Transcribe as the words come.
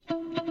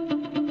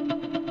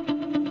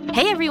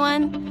Hey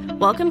everyone!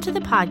 Welcome to the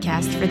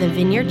podcast for the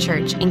Vineyard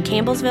Church in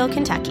Campbellsville,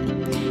 Kentucky.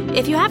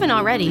 If you haven't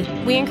already,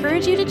 we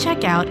encourage you to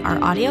check out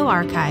our audio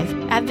archive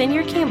at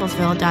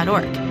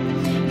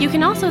vineyardcampbellsville.org. You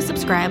can also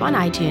subscribe on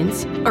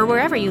iTunes or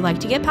wherever you like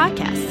to get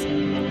podcasts.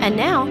 And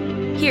now,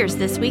 here's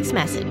this week's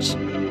message.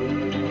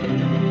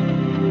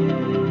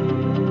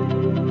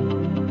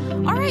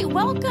 All right,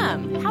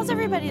 welcome. How's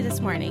everybody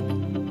this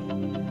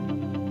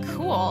morning?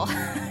 Cool.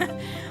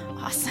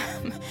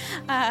 Awesome.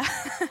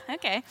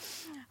 Okay.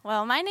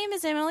 Well, my name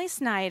is Emily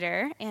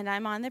Snyder, and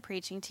I'm on the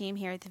preaching team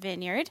here at the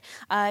Vineyard.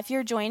 If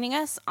you're joining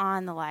us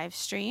on the live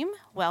stream,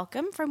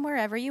 welcome from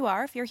wherever you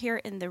are. If you're here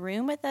in the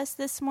room with us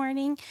this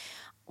morning,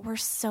 we're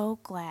so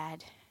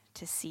glad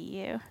to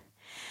see you.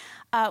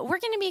 We're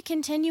going to be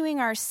continuing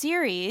our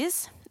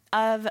series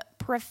of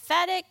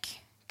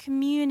prophetic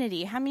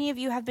community. How many of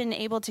you have been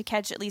able to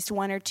catch at least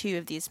one or two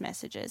of these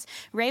messages?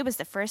 Ray was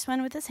the first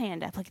one with his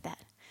hand up. Look at that.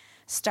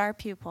 Star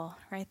pupil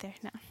right there.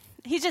 No,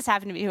 he just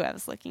happened to be who I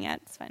was looking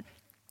at. It's fine.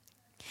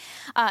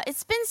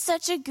 It's been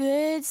such a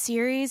good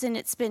series, and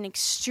it's been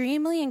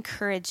extremely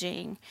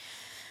encouraging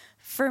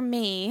for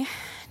me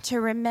to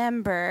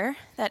remember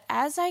that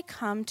as I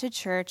come to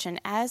church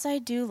and as I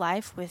do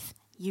life with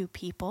you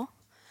people,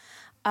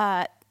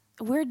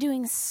 we're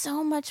doing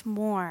so much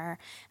more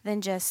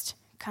than just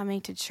coming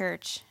to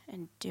church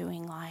and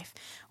doing life.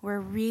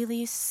 We're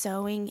really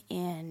sowing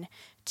in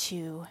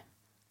to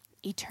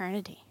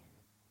eternity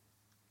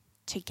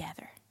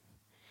together.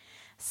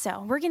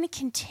 So we're going to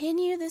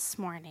continue this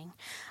morning.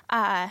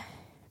 Adam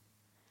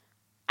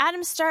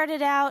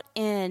started out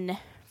in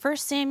 1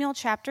 Samuel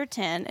chapter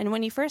 10, and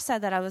when he first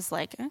said that, I was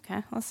like,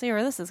 okay, let's see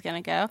where this is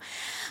going to go.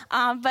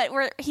 But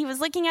he was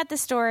looking at the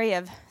story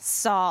of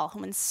Saul.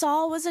 When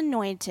Saul was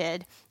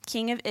anointed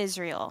king of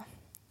Israel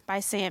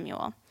by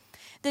Samuel,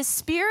 the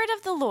Spirit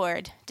of the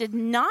Lord did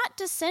not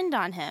descend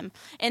on him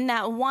in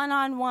that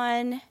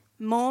one-on-one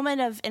moment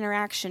of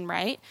interaction,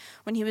 right,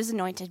 when he was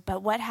anointed.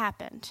 But what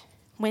happened?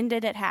 When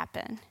did it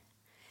happen?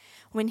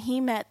 When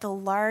he met the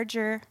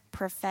larger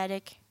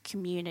prophetic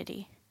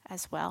community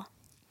as well.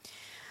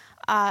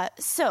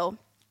 So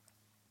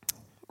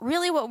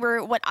really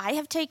what I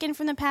have taken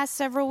from the past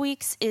several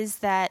weeks is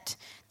that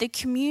the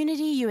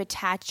community you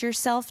attach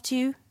yourself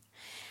to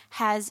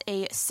has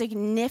a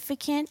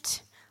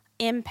significant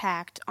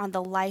impact on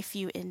the life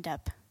you end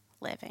up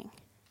living.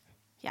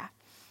 Yeah.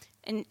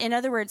 In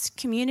other words,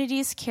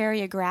 communities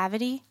carry a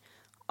gravity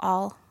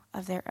all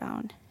of their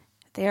own.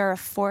 They are a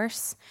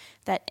force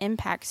that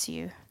impacts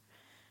you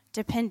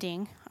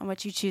depending on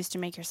what you choose to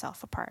make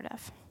yourself a part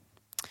of.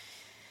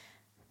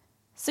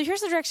 So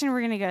here's the direction we're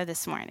going to go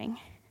this morning.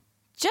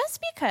 Just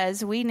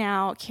because we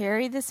now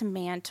carry this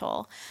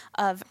mantle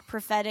of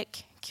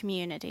prophetic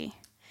community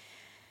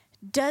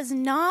does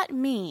not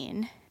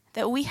mean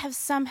that we have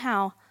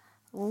somehow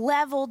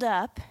leveled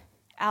up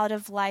out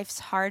of life's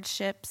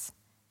hardships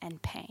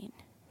and pain.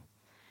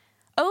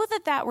 Oh,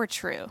 that were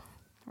true,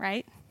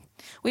 right?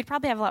 We'd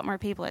probably have a lot more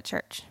people at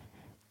church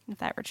if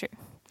that were true.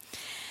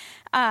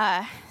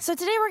 So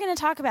today we're going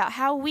to talk about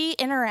how we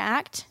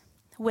interact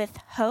with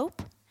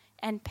hope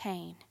and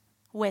pain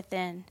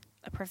within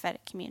a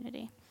prophetic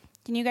community.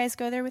 Can you guys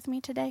go there with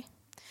me today?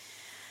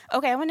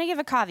 Okay, I want to give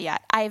a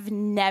caveat. I've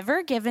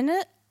never given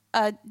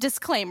a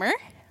disclaimer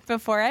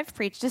before I've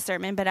preached a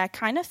sermon, but I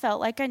kind of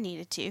felt like I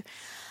needed to.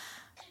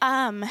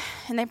 And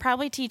they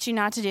probably teach you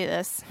not to do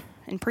this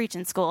in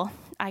preaching school,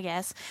 I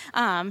guess.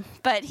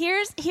 But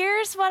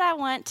here's what I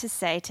want to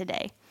say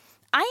today.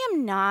 I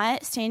am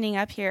not standing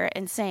up here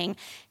and saying,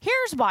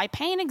 here's why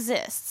pain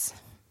exists.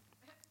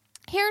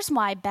 Here's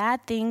why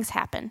bad things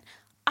happen.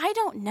 I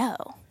don't know.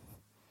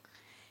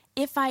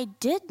 If I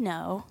did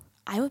know,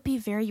 I would be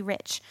very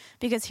rich,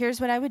 because here's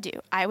what I would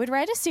do. I would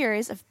write a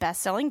series of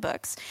best-selling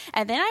books,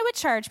 and then I would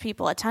charge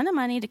people a ton of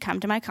money to come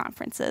to my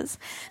conferences.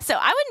 So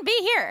I wouldn't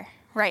be here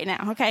right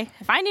now, okay,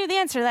 if I knew the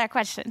answer to that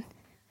question.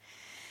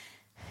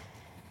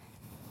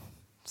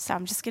 So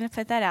I'm just going to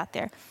put that out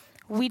there.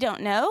 We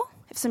don't know.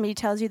 If somebody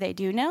tells you they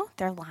do know,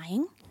 they're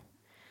lying.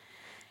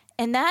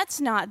 And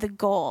that's not the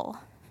goal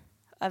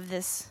of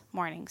this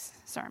morning's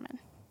sermon.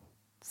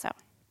 So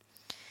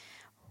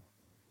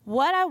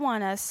what I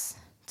want us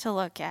to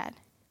look at,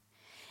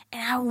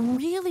 and I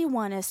really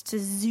want us to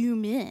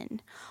zoom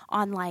in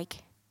on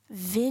like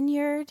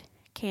Vineyard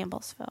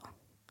Campbellsville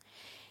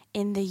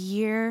in the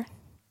year,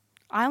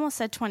 I almost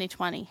said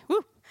 2020.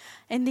 Woo!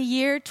 In the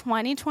year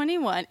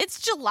 2021,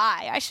 it's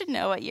July. I should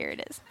know what year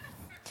it is.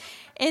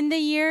 In the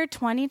year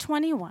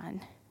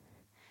 2021,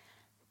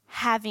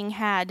 having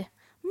had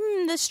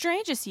the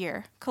strangest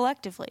year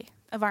collectively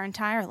of our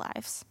entire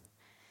lives,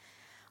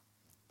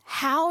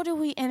 how do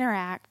we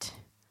interact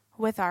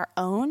with our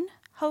own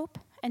hope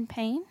and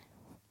pain?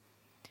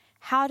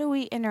 How do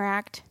we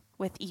interact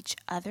with each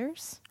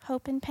other's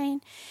hope and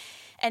pain?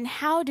 And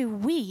how do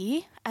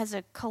we, as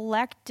a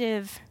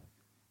collective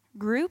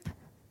group,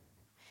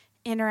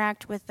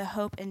 interact with the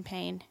hope and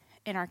pain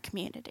in our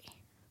community?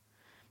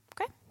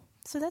 Okay,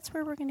 so that's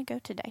where we're going to go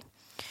today.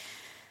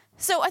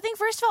 So I think,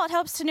 first of all, it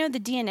helps to know the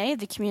DNA of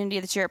the community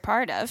that you're a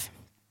part of.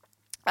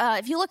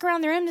 If you look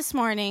around the room this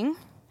morning,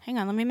 hang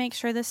on, let me make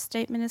sure this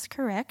statement is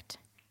correct.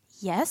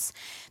 Yes,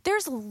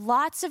 there's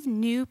lots of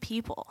new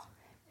people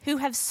who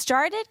have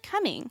started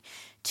coming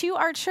to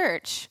our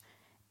church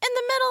in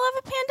the middle of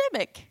a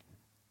pandemic.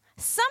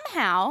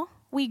 Somehow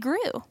we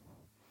grew.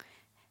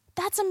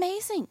 That's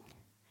amazing.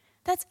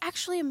 That's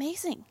actually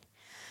amazing.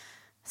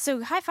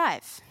 So high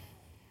five.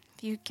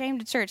 If you came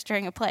to church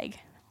during a plague,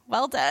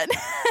 well done.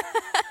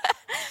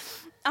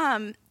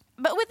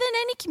 But within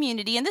any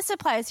community, and this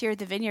applies here at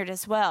the Vineyard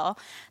as well,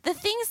 the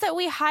things that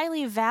we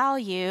highly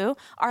value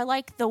are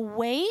like the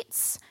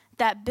weights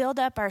that build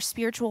up our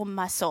spiritual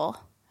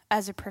muscle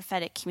as a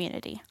prophetic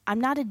community.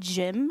 I'm not a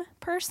gym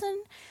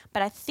person,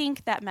 but I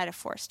think that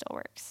metaphor still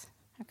works,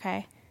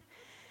 okay?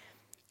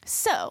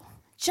 So,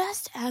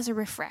 just as a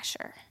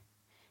refresher,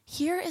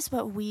 here is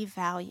what we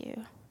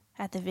value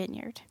at the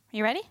Vineyard.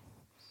 You ready?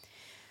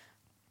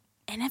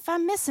 And if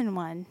I'm missing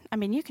one,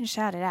 you can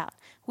shout it out.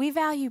 We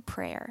value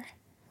prayer,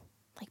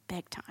 like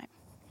big time.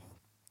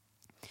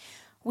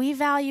 We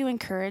value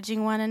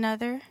encouraging one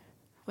another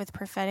with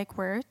prophetic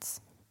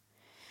words.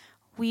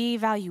 We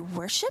value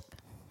worship.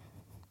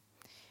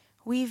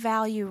 We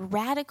value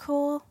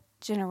radical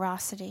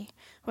generosity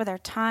with our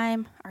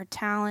time, our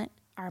talent,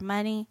 our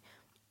money,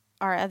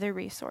 our other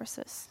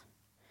resources.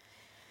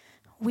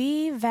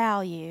 We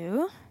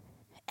value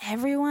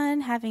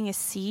everyone having a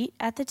seat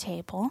at the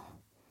table,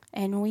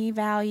 and we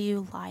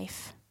value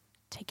life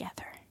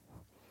together.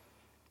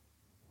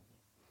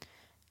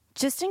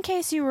 Just in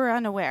case you were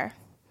unaware,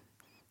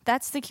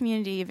 that's the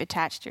community you've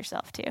attached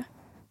yourself to.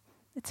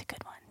 It's a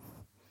good one.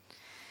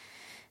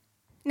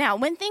 Now,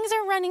 when things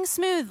are running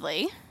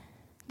smoothly,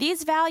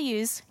 these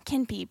values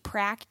can be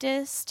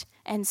practiced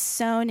and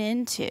sown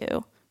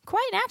into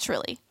quite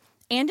naturally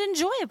and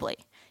enjoyably.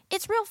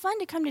 It's real fun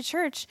to come to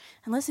church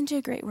and listen to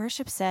a great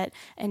worship set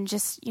and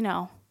just,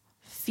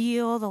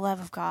 feel the love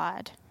of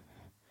God.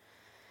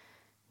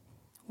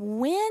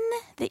 When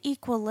the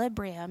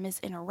equilibrium is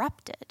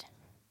interrupted,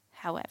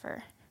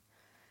 however,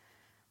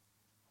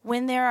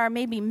 when there are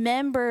maybe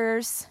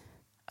members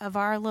of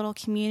our little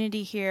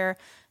community here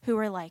who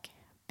are like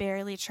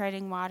barely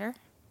treading water,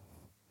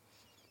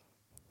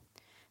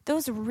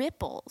 those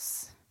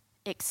ripples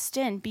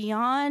extend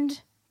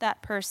beyond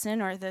that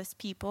person or those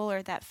people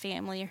or that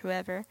family or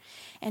whoever,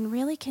 and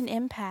really can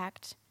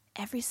impact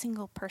every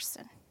single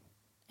person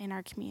in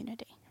our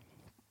community.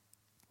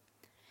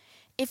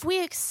 If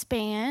we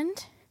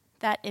expand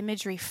that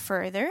imagery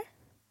further,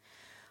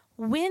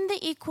 when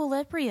the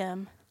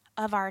equilibrium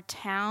of our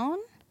town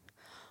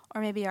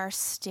or maybe our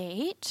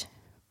state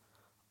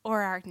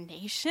or our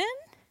nation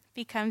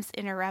becomes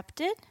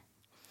interrupted,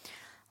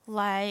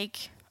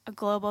 like a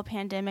global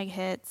pandemic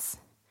hits,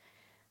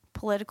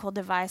 political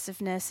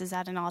divisiveness is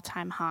at an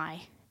all-time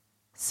high,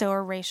 so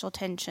are racial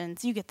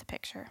tensions. You get the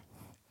picture.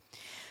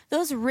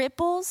 Those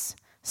ripples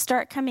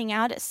start coming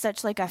out at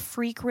such like a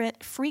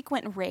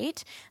frequent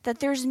rate that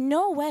there's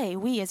no way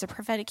we as a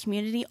prophetic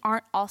community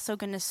aren't also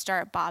going to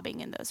start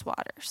bobbing in those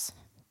waters.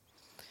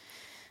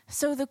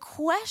 So the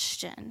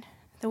question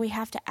that we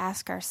have to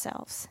ask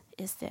ourselves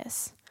is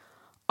this: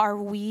 are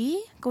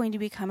we going to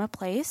become a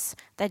place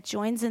that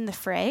joins in the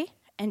fray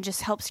and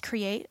just helps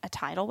create a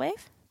tidal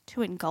wave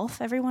to engulf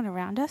everyone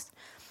around us?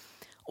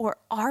 Or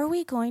are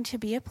we going to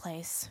be a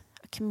place,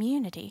 a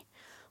community,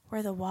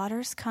 where the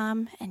waters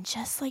come and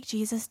just like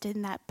Jesus did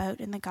in that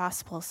boat in the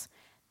Gospels,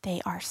 they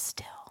are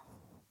still?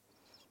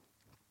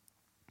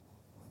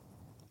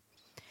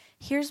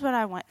 Here's what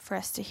I want for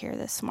us to hear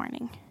this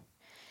morning.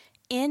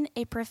 In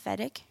a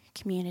prophetic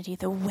community,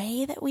 the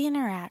way that we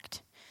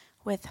interact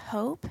with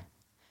hope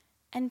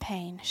and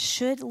pain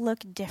should look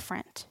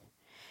different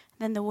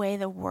than the way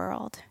the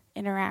world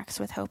interacts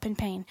with hope and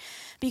pain,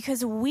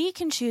 because we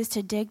can choose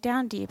to dig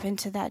down deep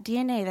into that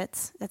DNA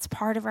that's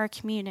part of our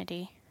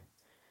community.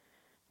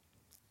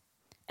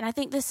 And I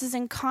think this is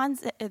in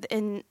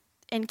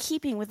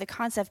keeping with the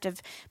concept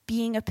of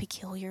being a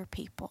peculiar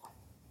people.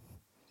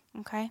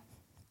 Okay,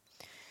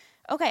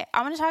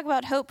 I want to talk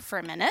about hope for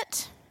a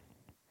minute.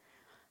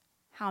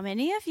 How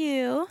many of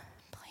you,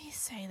 please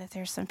say that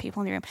there's some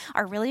people in the room,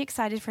 are really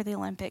excited for the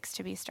Olympics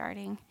to be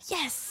starting?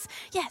 Yes.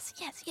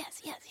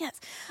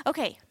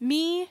 Okay,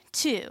 me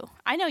too.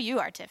 I know you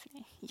are,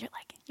 Tiffany.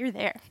 You're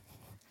there.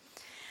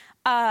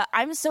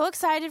 I'm so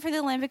excited for the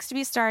Olympics to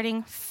be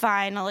starting,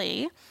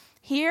 finally.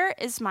 Here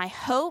is my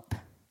hope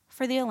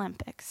for the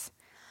Olympics.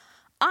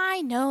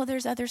 I know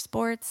there's other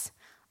sports.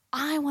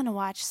 I want to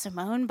watch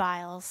Simone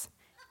Biles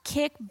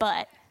kick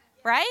butt,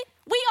 right?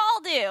 We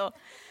all do.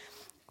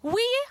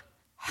 We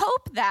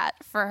hope that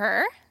for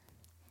her.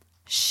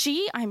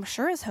 She, I'm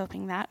sure, is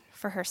hoping that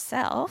for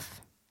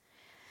herself.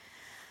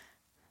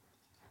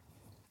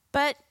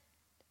 But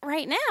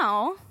right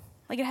now,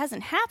 it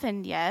hasn't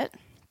happened yet.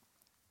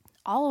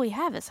 All we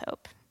have is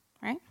hope,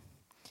 right?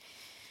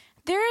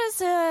 There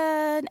is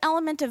an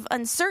element of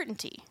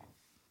uncertainty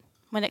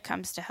when it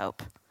comes to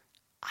hope.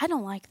 I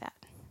don't like that,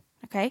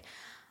 okay?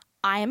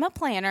 I am a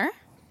planner.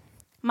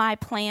 My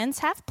plans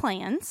have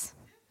plans.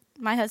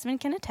 My husband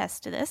can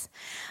attest to this.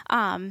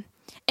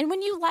 And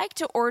when you like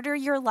to order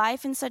your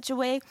life in such a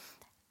way,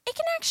 it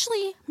can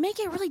actually make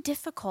it really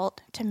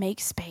difficult to make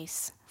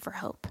space for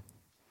hope.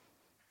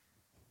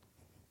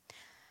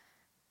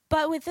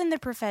 But within the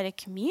prophetic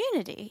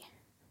community,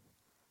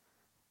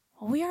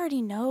 we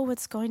already know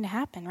what's going to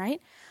happen,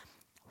 right?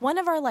 One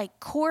of our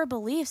core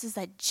beliefs is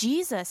that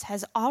Jesus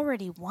has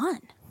already won.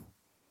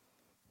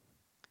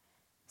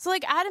 So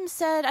like Adam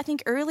said, I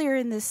think earlier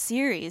in this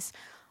series,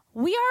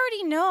 we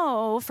already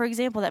know, for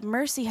example, that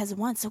mercy has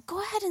won. So go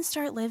ahead and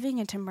start living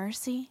into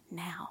mercy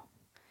now.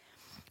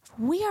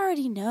 We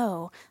already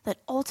know that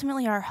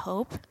ultimately our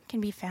hope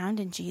can be found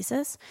in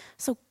Jesus.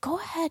 So go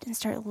ahead and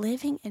start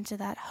living into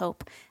that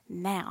hope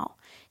now.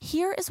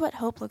 Here is what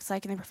hope looks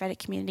like in the prophetic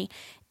community.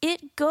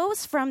 It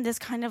goes from this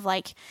kind of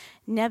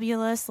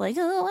nebulous, oh,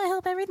 I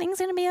hope everything's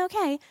going to be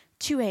okay,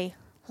 to a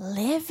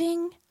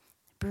living,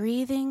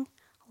 breathing,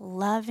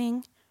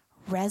 loving,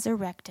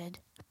 resurrected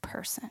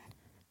person.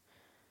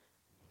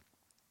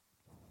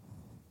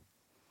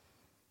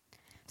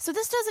 So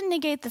this doesn't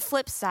negate the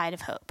flip side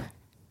of hope.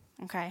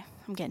 Okay,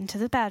 I'm getting to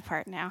the bad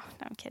part now.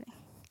 No, I'm kidding.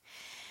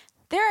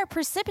 There are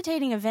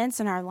precipitating events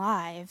in our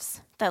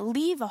lives that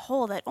leave a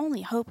hole that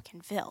only hope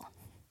can fill.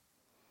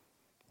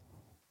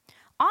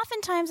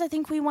 Oftentimes, I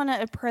think we want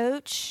to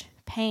approach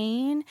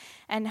pain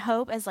and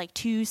hope as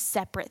two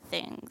separate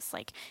things.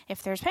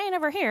 If there's pain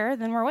over here,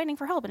 then we're waiting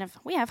for hope. And if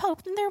we have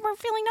hope, then we're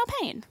feeling no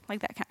pain.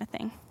 That kind of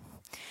thing.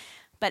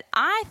 But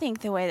I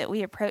think the way that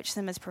we approach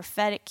them as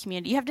prophetic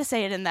community, you have to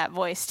say it in that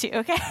voice too,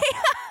 okay?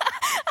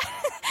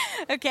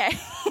 Okay.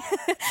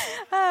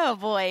 Oh,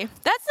 boy.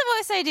 That's the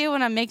voice I do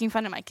when I'm making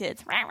fun of my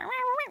kids. No.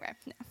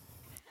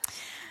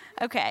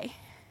 Okay.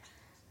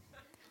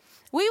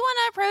 We want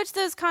to approach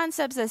those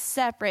concepts as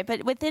separate,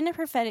 but within a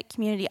prophetic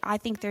community, I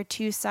think they're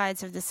two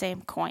sides of the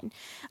same coin.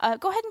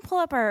 Go ahead and pull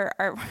up our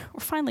we're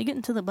finally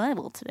getting to the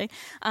Bible today.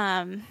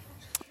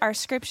 Our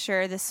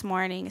scripture this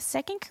morning is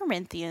 2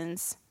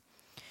 Corinthians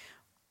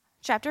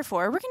chapter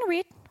 4. We're going to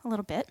read a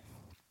little bit.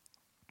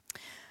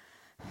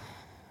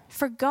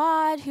 For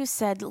God, who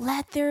said,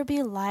 "Let there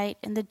be light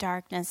in the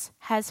darkness,"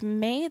 has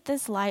made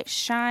this light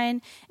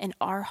shine in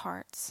our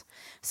hearts,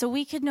 so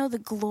we could know the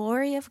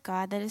glory of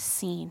God that is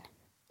seen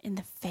in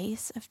the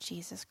face of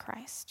Jesus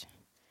Christ.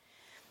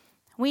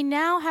 We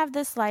now have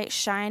this light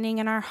shining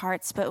in our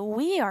hearts, but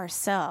we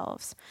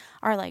ourselves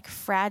are like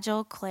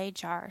fragile clay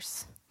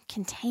jars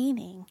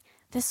containing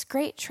this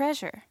great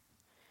treasure.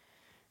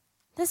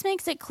 This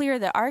makes it clear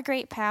that our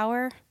great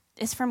power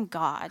is from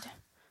God,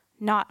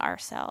 not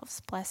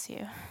ourselves. Bless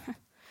you.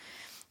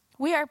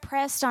 We are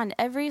pressed on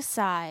every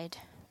side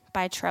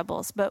by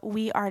troubles, but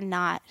we are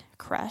not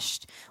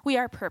crushed. We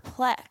are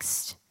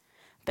perplexed,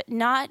 but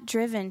not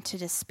driven to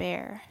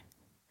despair.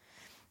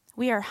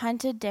 We are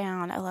hunted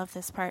down, I love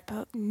this part,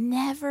 but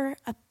never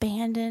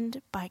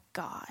abandoned by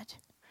God.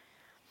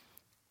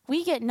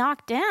 We get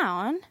knocked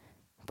down,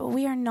 but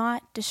we are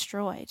not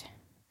destroyed.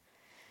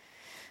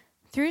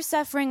 Through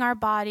suffering, our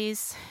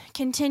bodies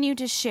continue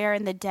to share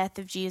in the death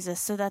of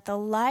Jesus so that the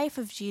life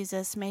of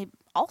Jesus may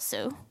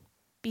also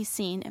be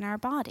seen in our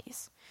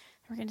bodies.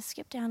 We're going to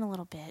skip down a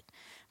little bit.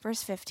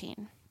 Verse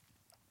 15.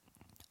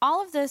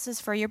 All of this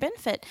is for your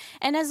benefit.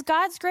 And as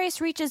God's grace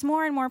reaches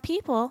more and more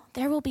people,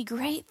 there will be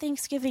great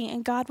thanksgiving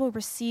and God will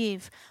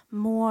receive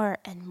more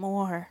and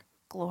more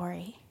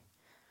glory.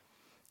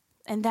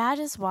 And that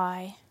is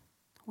why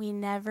we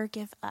never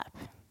give up.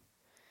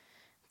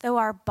 Though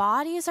our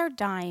bodies are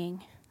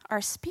dying,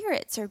 our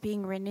spirits are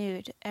being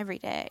renewed every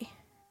day.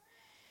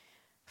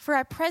 For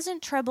our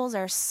present troubles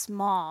are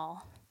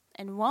small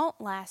and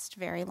won't last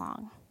very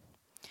long.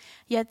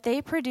 Yet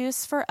they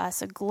produce for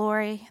us a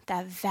glory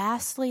that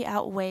vastly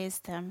outweighs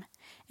them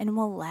and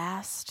will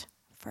last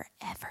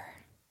forever.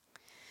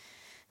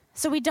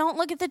 So we don't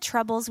look at the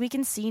troubles we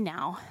can see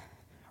now.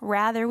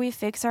 Rather, we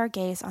fix our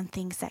gaze on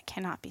things that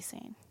cannot be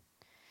seen.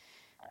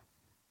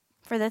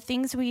 For the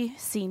things we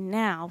see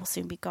now will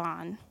soon be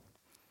gone,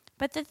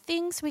 but the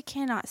things we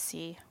cannot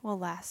see will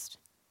last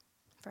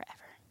forever.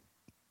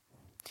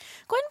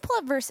 Go ahead and pull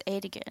up verse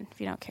 8 again,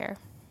 if you don't care.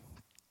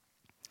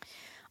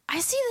 I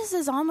see this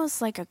as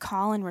almost like a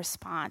call and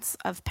response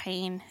of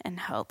pain and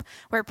hope.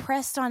 We're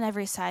pressed on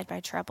every side by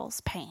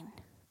troubles, pain.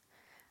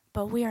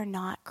 But we are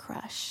not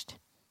crushed,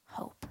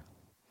 hope.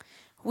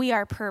 We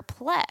are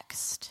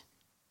perplexed,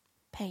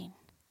 pain.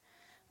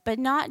 But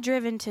not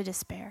driven to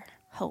despair,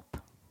 hope.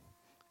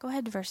 Go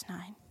ahead to verse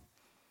 9.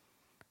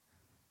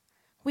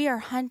 We are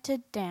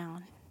hunted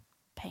down,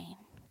 pain.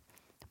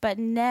 But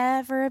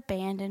never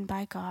abandoned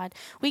by God.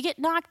 We get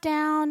knocked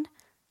down.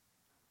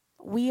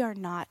 We are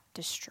not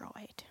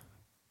destroyed.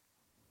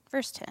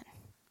 Verse 10. I'm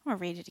going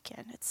to read it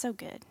again. It's so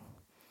good.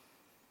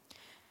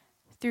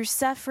 Through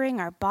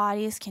suffering, our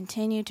bodies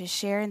continue to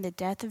share in the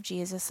death of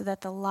Jesus so that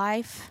the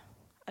life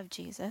of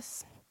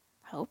Jesus,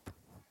 hope,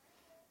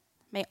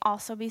 may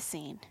also be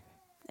seen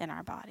in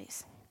our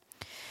bodies.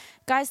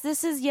 Guys,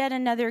 this is yet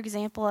another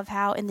example of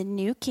how in the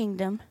new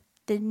kingdom,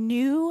 the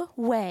new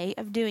way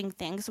of doing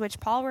things, which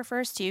Paul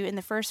refers to in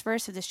the first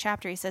verse of this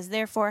chapter. He says,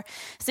 therefore,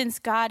 since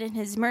God in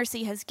his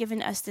mercy has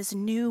given us this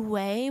new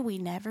way, we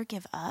never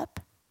give up.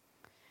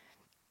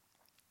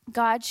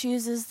 God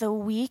chooses the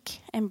weak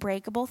and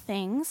breakable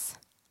things,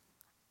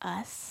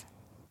 us,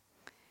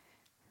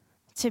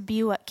 to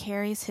be what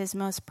carries his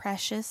most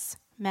precious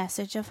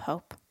message of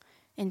hope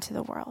into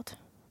the world.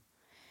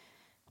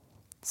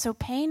 So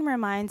pain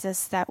reminds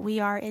us that we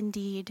are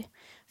indeed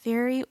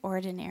very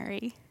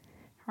ordinary,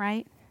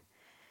 right?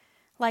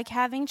 Like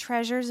having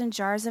treasures in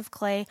jars of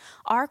clay,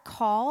 our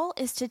call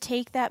is to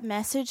take that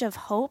message of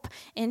hope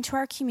into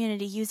our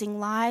community using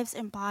lives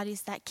and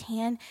bodies that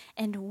can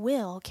and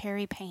will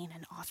carry pain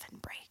and often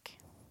break.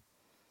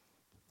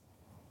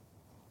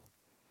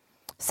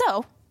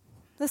 So,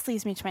 this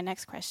leads me to my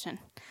next question.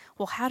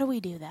 Well, how do we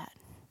do that,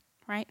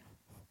 right?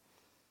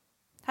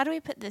 How do we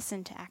put this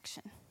into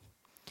action?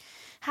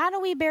 How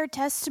do we bear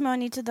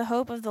testimony to the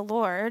hope of the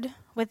Lord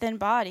within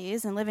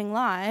bodies and living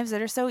lives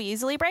that are so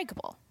easily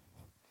breakable?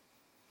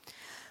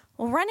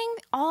 Well, running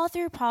all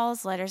through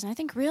Paul's letters, and I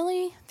think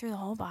really through the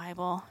whole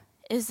Bible,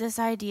 is this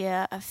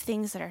idea of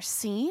things that are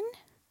seen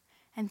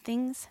and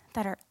things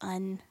that are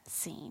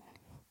unseen.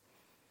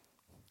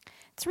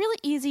 It's really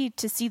easy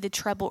to see the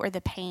trouble or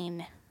the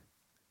pain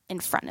in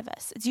front of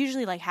us. It's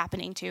usually like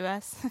happening to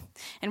us,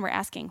 and we're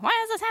asking, why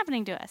is this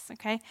happening to us,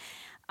 okay?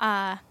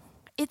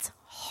 It's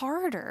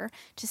harder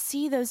to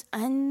see those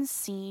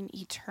unseen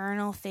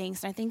eternal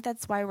things. And I think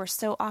that's why we're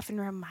so often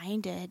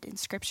reminded in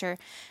Scripture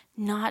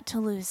not to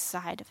lose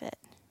sight of it.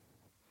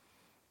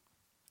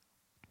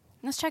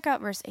 Let's check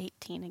out verse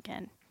 18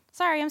 again.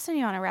 Sorry, I'm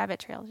sending you on a rabbit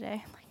trail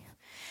today.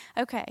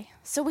 Okay,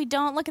 so we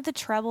don't look at the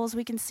troubles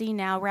we can see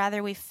now.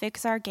 Rather, we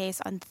fix our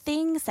gaze on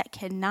things that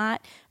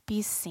cannot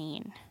be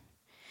seen.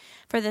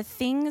 For the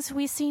things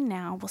we see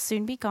now will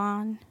soon be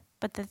gone,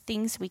 but the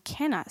things we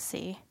cannot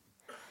see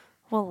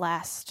will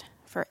last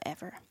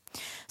forever.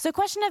 So a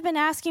question I've been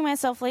asking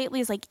myself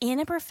lately is like, in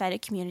a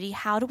prophetic community,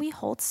 how do we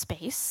hold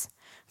space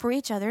for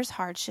each other's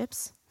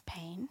hardships,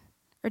 pain,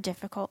 or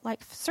difficult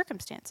life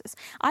circumstances?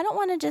 I don't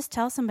want to just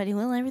tell somebody,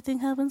 well, everything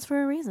happens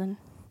for a reason.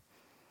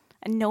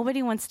 And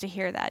nobody wants to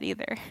hear that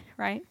either,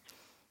 right?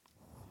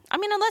 I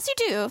mean, unless you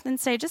do, then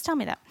say, just tell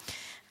me that.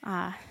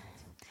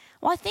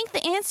 Well, I think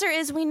the answer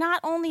is we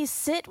not only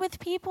sit with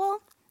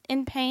people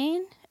in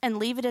pain and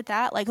leave it at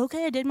that, like,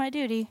 okay, I did my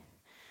duty.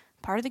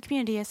 Part of the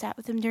community, I sat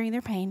with them during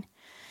their pain.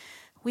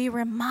 We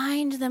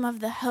remind them of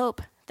the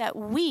hope that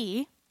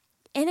we,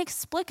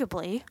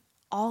 inexplicably,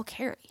 all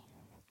carry.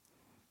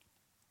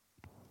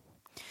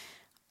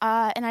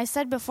 And I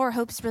said before,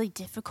 hope is really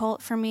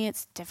difficult for me.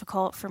 It's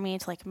difficult for me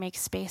to like make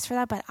space for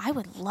that, but I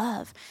would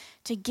love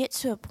to get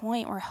to a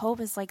point where hope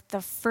is like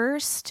the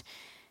first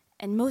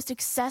and most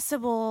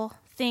accessible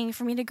thing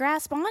for me to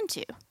grasp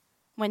onto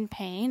when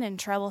pain and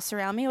trouble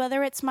surround me,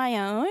 whether it's my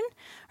own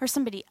or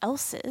somebody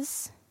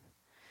else's.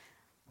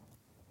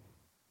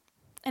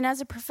 And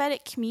as a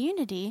prophetic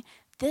community,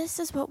 this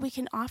is what we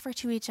can offer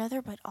to each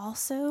other, but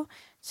also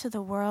to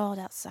the world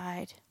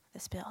outside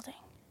this building.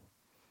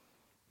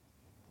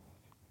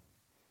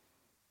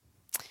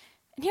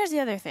 And here's the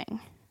other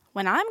thing.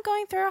 When I'm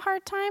going through a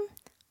hard time,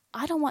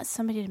 I don't want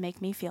somebody to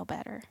make me feel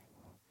better.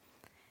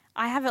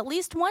 I have at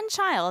least one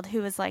child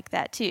who is like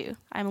that too.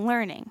 I'm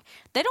learning.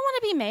 They don't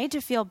want to be made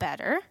to feel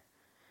better.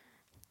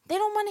 They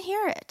don't want to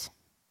hear it.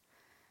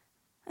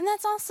 And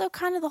that's also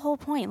kind of the whole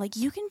point. Like,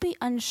 you can be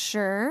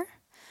unsure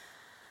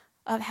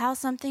of how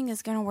something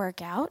is going to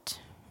work out,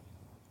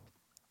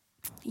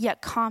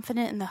 yet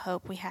confident in the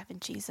hope we have in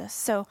Jesus.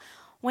 So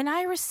when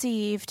I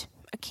received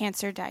a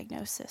cancer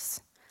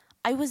diagnosis,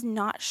 I was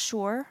not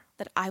sure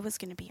that I was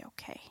going to be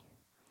okay.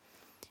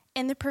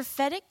 And the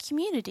prophetic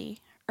community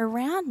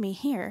around me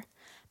here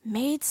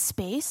made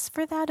space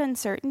for that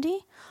uncertainty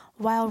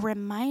while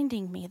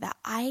reminding me that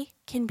I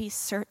can be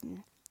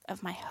certain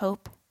of my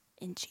hope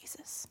in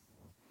Jesus.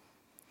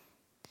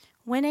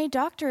 When a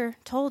doctor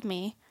told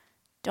me,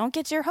 don't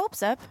get your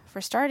hopes up for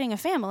starting a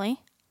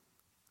family,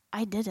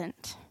 I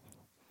didn't.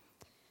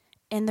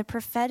 And the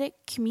prophetic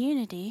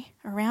community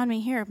around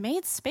me here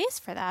made space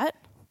for that,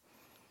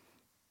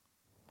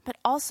 but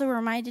also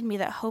reminded me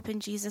that hope in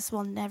Jesus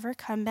will never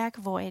come back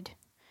void,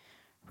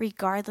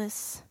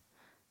 regardless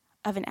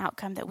of an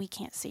outcome that we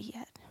can't see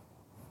yet.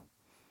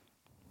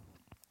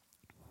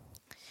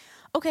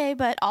 Okay,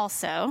 but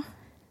also,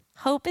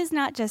 hope is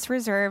not just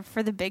reserved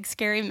for the big,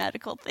 scary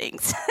medical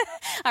things.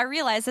 I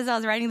realized as I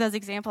was writing those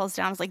examples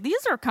down, I was like,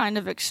 these are kind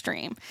of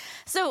extreme.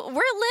 So we're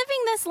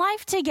living this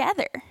life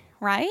together,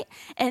 right?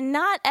 And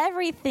not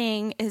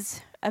everything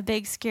is a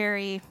big,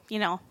 scary,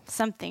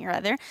 something or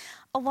other.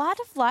 A lot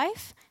of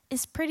life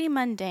is pretty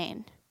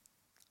mundane.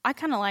 I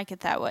kind of like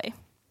it that way.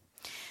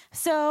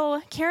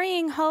 So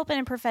carrying hope in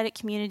a prophetic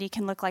community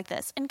can look like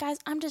this. And guys,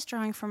 I'm just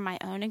drawing from my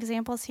own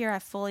examples here. I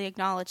fully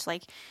acknowledge,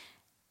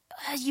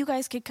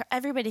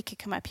 everybody could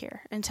come up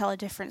here and tell a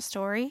different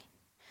story.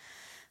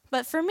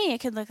 But for me,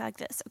 it could look like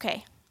this.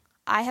 Okay,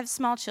 I have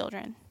small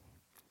children.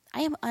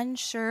 I am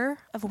unsure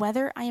of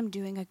whether I am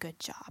doing a good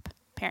job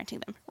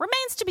parenting them.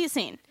 Remains to be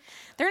seen.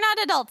 They're not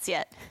adults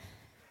yet.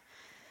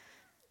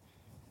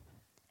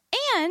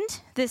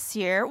 And this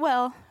year,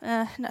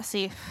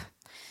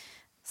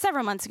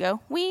 several months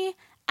ago, we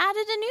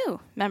added a new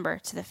member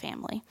to the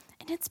family.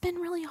 And it's been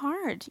really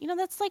hard.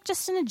 That's like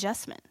just an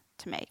adjustment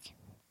to make.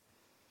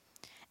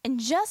 And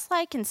just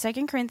like in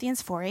 2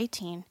 Corinthians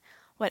 4:18,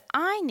 what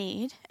I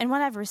need and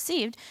what I've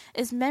received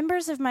is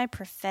members of my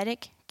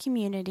prophetic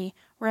community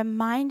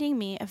reminding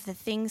me of the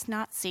things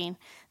not seen,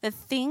 the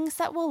things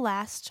that will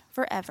last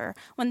forever,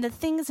 when the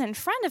things in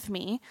front of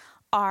me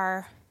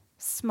are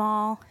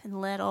small and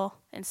little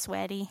and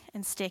sweaty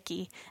and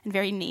sticky and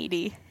very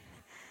needy.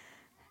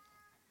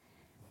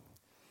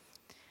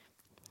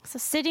 So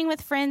sitting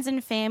with friends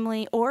and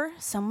family or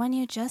someone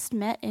you just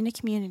met in a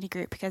community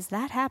group, because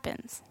that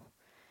happens.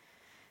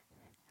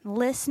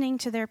 Listening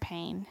to their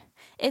pain.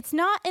 It's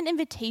not an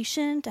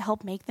invitation to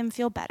help make them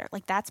feel better.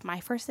 Like, that's my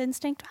first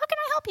instinct. How can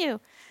I help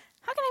you?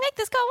 How can I make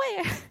this go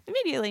away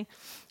immediately?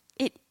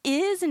 It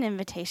is an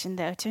invitation,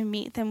 though, to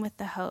meet them with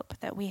the hope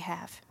that we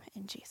have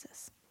in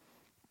Jesus.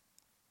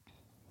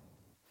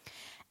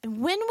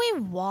 And when we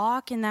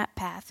walk in that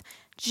path,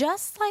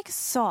 just like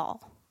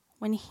Saul,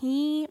 when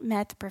he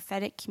met the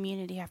prophetic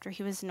community after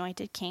he was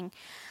anointed king,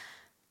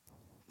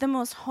 the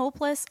most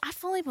hopeless, I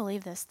fully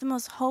believe this, the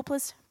most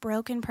hopeless,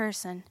 broken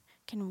person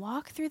can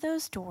walk through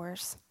those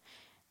doors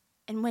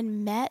and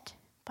when met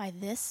by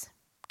this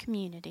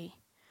community,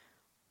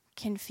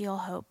 can feel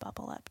hope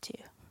bubble up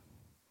too.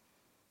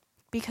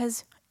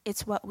 Because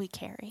it's what we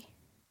carry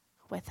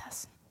with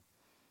us.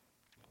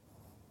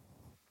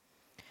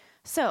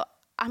 So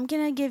I'm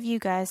going to give you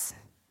guys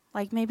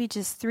maybe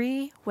just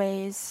 3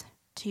 ways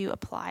to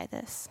apply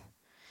this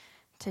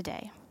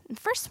today. The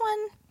first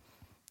one,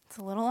 it's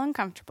a little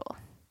uncomfortable.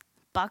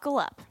 Buckle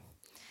up.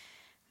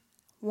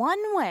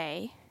 One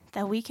way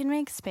that we can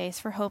make space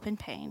for hope and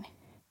pain,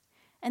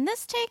 and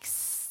this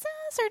takes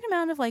a certain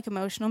amount of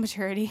emotional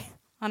maturity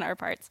on our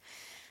parts,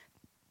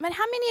 but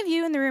how many of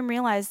you in the room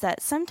realize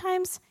that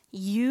sometimes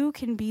you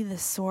can be the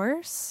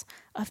source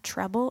of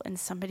trouble in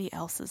somebody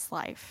else's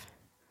life?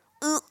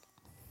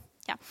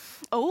 Yeah.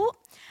 Oh,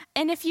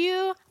 and if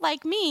you,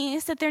 like me,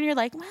 sit there and you're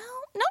like, well,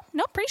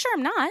 no, pretty sure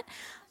I'm not.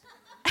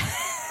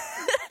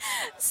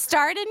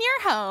 Start in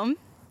your home.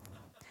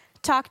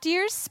 Talk to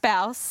your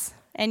spouse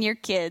and your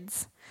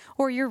kids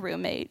or your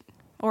roommate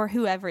or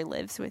whoever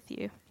lives with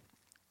you.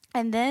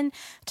 And then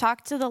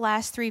talk to the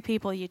last 3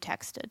 people you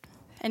texted.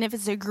 And if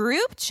it's a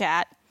group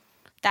chat,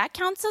 that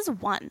counts as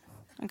 1,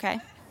 okay?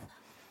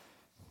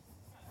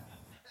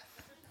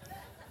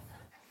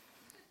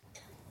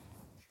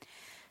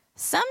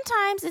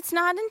 Sometimes it's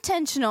not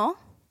intentional.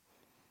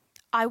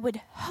 I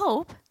would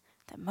hope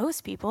that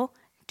most people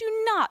do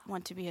not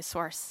want to be a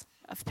source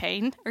of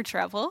pain or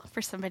trouble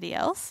for somebody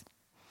else.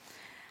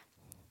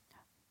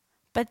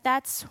 But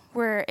that's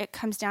where it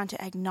comes down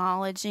to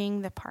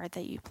acknowledging the part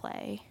that you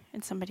play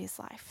in somebody's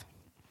life.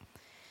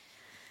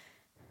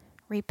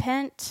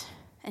 Repent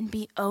and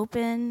be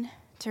open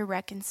to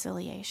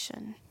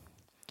reconciliation.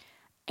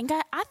 And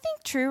God, I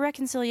think true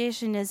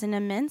reconciliation is an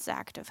immense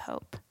act of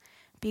hope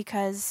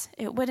because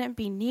it wouldn't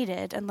be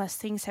needed unless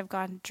things have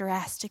gone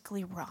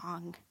drastically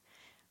wrong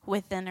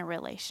within a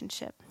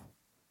relationship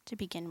to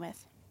begin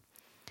with.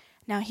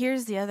 Now,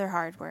 here's the other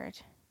hard word.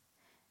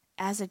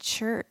 As a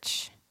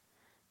church,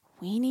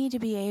 we need to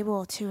be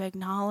able to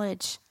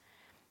acknowledge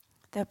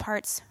the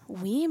parts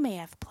we may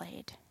have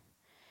played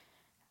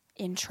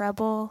in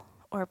trouble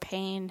or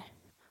pain,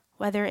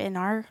 whether in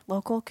our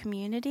local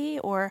community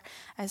or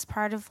as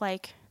part of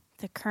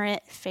the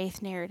current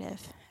faith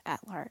narrative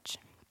at large.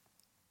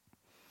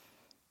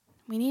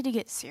 We need to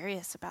get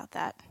serious about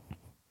that.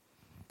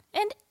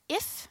 And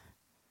if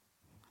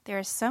there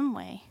is some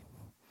way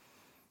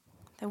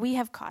that we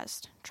have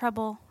caused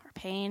trouble or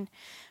pain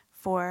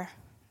for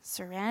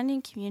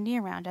surrounding community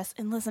around us,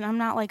 and listen, I'm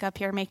not up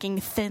here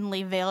making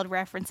thinly veiled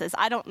references.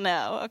 I don't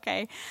know,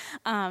 okay?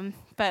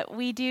 But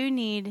we do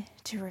need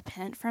to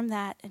repent from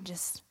that and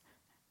just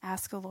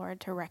ask the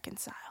Lord to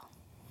reconcile.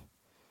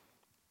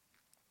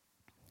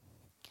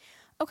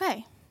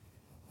 Okay,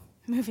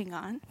 moving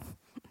on.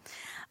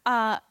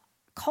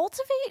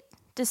 Cultivate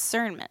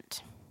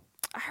discernment.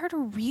 I heard a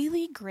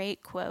really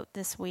great quote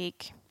this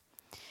week.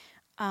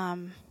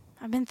 I've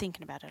been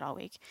thinking about it all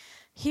week.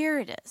 Here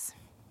it is.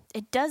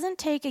 It doesn't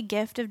take a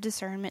gift of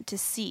discernment to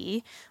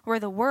see where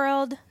the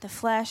world, the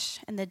flesh,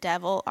 and the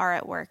devil are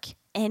at work.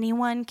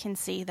 Anyone can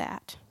see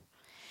that.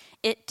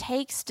 It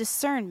takes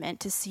discernment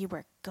to see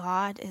where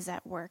God is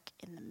at work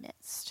in the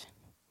midst.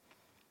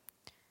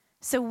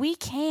 So we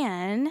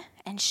can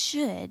and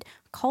should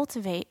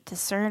cultivate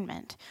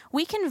discernment.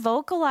 We can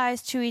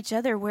vocalize to each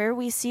other where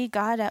we see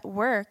God at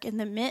work in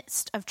the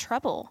midst of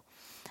trouble.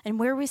 And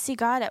where we see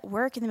God at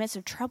work in the midst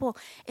of trouble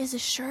is a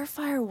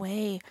surefire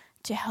way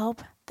to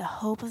help the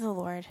hope of the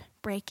Lord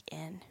break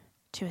in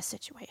to a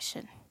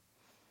situation.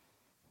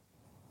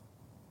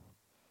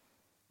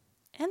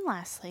 And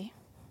lastly,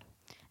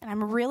 and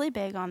I'm really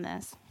big on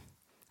this,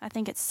 I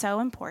think it's so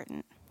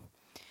important,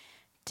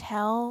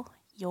 tell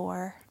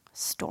your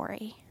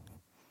story.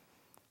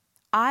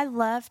 I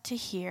love to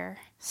hear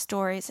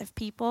stories of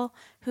people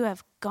who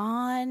have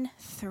gone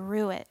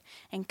through it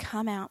and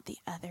come out the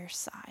other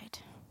side.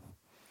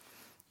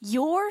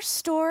 Your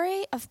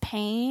story of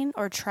pain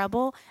or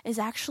trouble is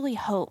actually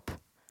hope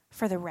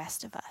for the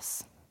rest of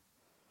us.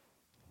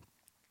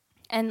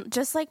 And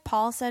just like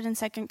Paul said in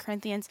 2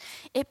 Corinthians,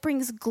 it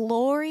brings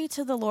glory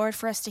to the Lord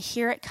for us to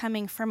hear it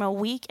coming from a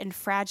weak and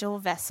fragile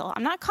vessel.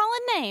 I'm not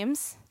calling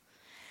names,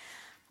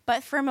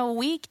 but from a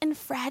weak and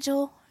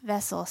fragile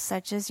vessel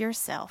such as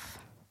yourself,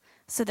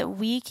 so that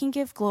we can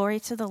give glory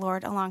to the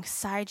Lord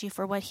alongside you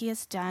for what he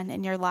has done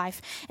in your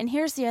life. And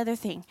here's the other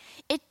thing.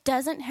 It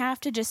doesn't have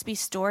to just be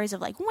stories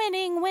of like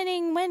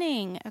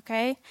winning,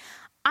 okay?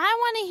 I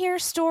want to hear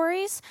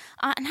stories,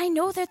 and I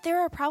know that there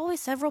are probably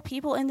several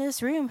people in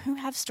this room who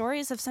have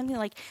stories of something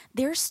like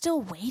they're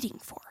still waiting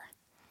for,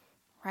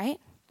 right?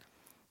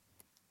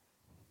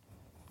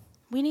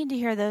 We need to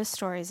hear those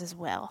stories as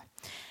well.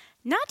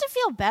 Not to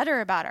feel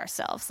better about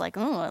ourselves, like,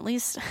 oh, at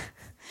least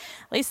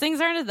things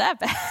aren't that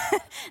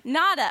bad.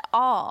 Not at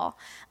all.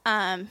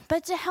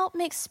 But to help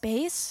make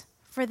space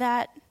for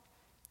that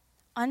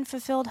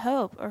unfulfilled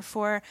hope or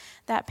for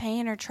that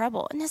pain or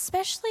trouble. And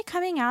especially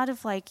coming out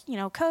of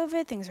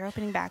COVID, things are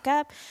opening back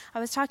up. I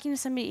was talking to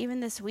somebody even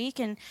this week,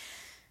 and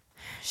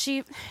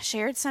she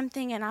shared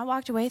something, and I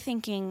walked away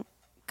thinking,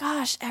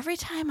 gosh, every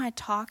time I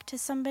talk to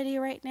somebody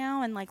right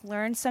now and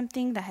learn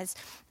something that has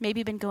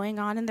maybe been going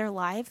on in their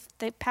life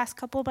the past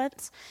couple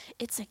months,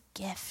 it's a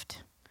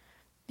gift,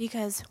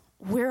 because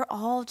we're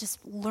all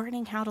just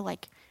learning how to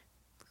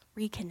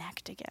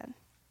reconnect again.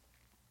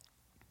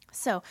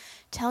 So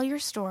tell your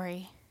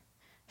story,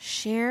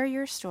 share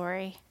your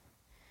story,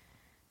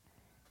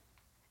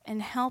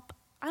 and help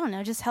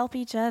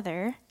each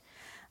other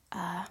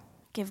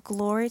give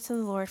glory to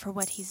the Lord for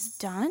what he's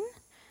done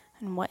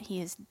and what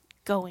he is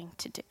going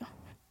to do.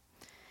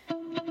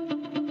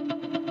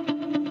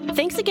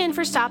 Thanks again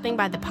for stopping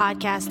by the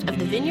podcast of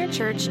the Vineyard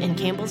Church in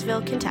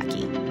Campbellsville,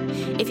 Kentucky.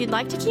 If you'd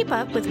like to keep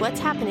up with what's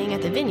happening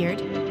at the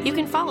Vineyard, you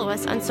can follow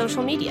us on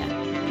social media.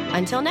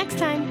 Until next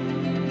time.